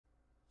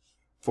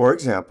for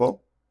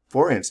example,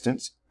 for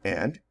instance,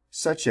 and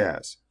such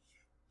as,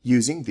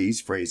 using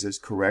these phrases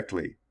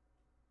correctly.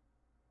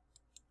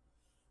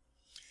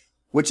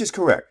 Which is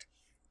correct?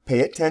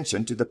 Pay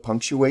attention to the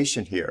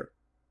punctuation here.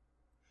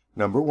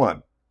 Number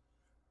 1.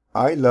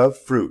 I love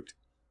fruit.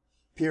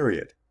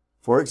 Period.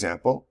 For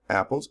example,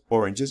 apples,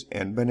 oranges,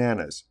 and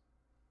bananas.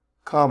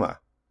 Comma.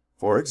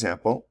 For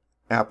example,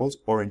 apples,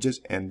 oranges,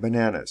 and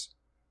bananas.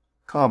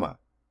 Comma.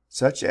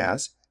 Such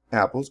as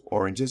apples,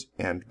 oranges,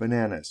 and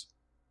bananas.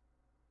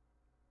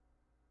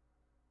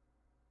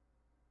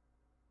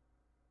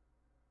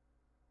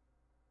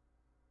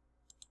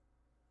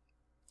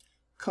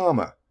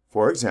 Comma.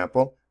 For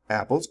example,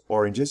 apples,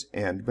 oranges,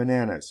 and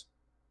bananas.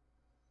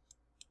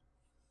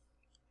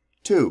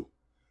 2.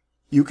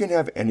 You can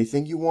have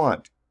anything you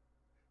want.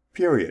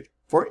 Period.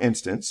 For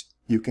instance,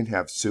 you can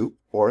have soup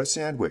or a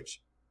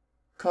sandwich.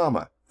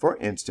 Comma. For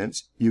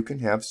instance, you can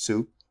have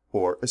soup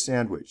or a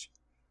sandwich.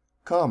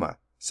 Comma.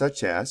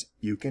 Such as,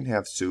 you can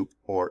have soup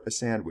or a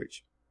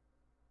sandwich.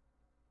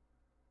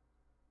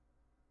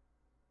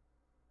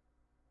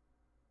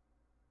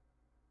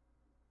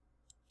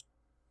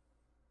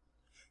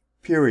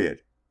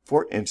 Period.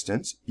 For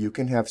instance, you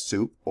can have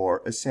soup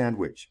or a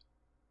sandwich.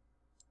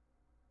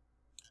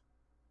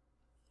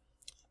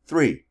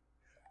 3.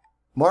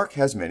 Mark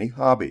has many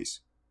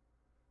hobbies.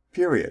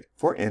 Period.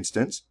 For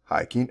instance,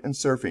 hiking and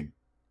surfing.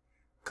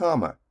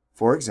 Comma.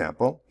 For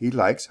example, he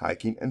likes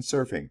hiking and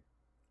surfing.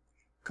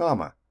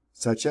 Comma.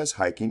 Such as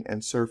hiking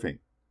and surfing.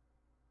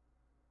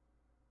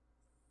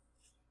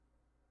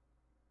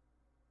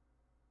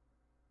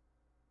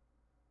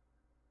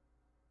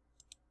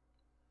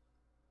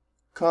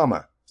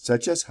 Comma.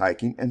 Such as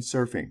hiking and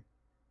surfing.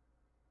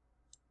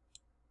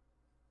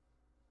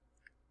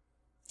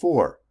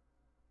 4.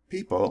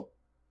 People,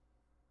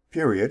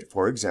 period,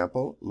 for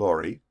example,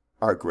 Lori,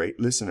 are great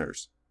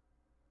listeners.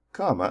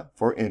 Comma,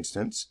 for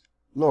instance,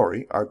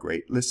 Lori are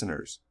great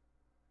listeners.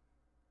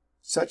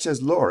 Such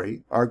as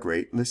Lori are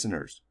great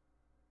listeners.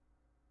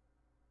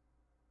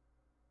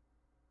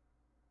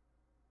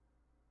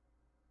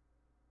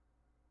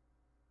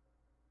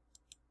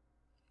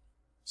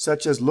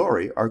 Such as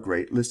Lori are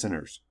great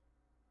listeners.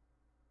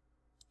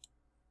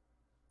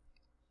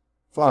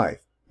 5.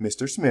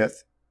 Mr.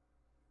 Smith,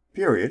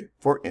 period,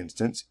 for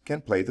instance,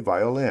 can play the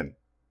violin.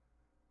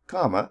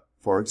 Comma,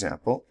 for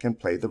example, can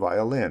play the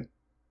violin.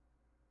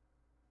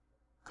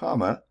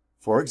 Comma,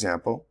 for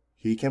example,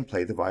 he can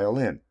play the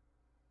violin.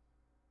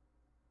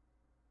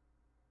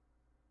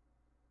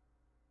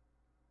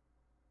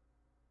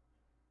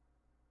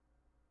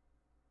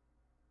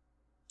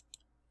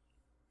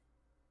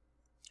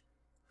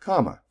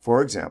 Comma,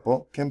 for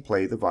example, can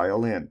play the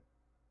violin.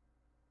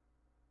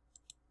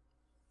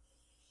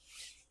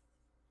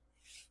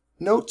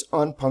 Notes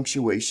on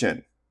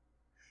punctuation.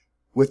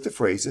 With the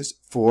phrases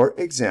for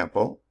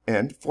example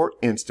and for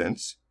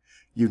instance,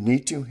 you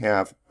need to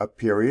have a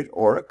period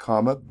or a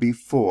comma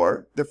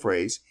before the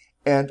phrase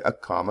and a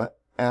comma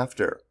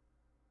after.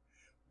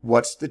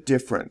 What's the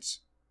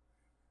difference?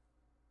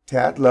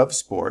 Tad loves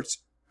sports,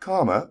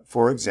 comma,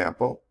 for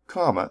example,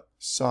 comma,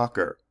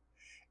 soccer.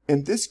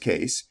 In this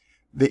case,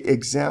 the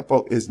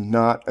example is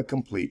not a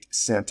complete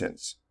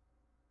sentence.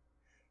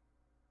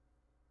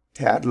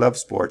 Tad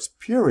loves sports,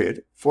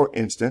 period. For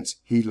instance,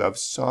 he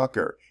loves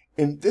soccer.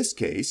 In this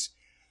case,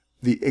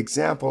 the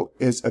example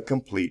is a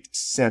complete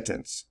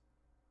sentence.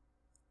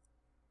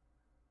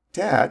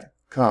 Tad,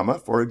 comma,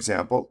 for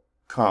example,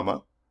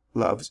 comma,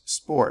 loves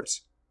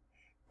sports.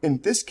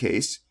 In this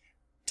case,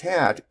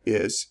 Tad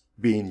is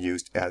being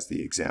used as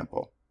the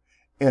example,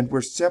 and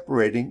we're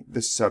separating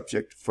the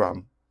subject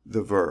from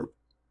the verb.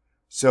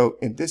 So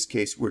in this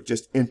case, we're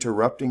just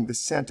interrupting the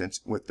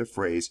sentence with the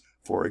phrase,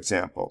 for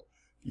example.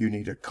 You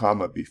need a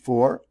comma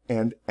before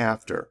and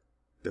after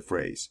the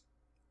phrase.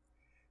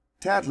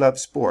 Tad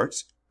loves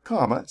sports,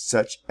 comma,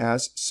 such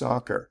as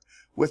soccer.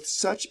 With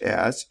such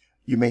as,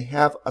 you may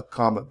have a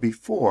comma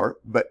before,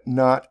 but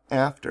not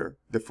after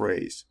the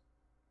phrase.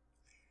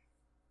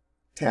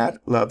 Tad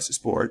loves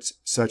sports,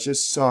 such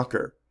as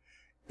soccer.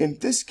 In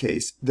this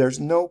case, there's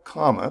no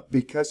comma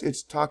because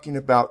it's talking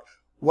about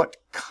what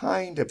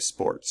kind of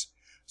sports.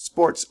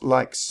 Sports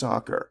like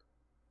soccer.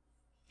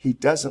 He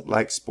doesn't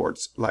like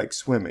sports like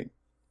swimming.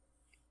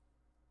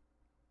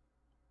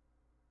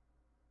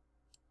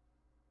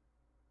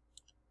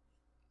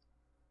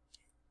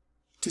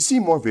 To see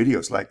more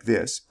videos like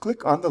this,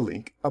 click on the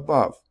link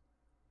above.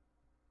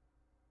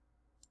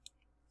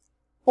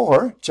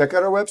 Or check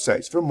out our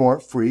websites for more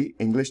free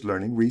English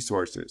learning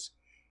resources,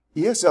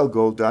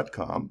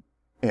 ESLgold.com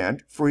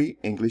and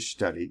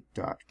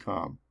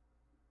freeenglishstudy.com.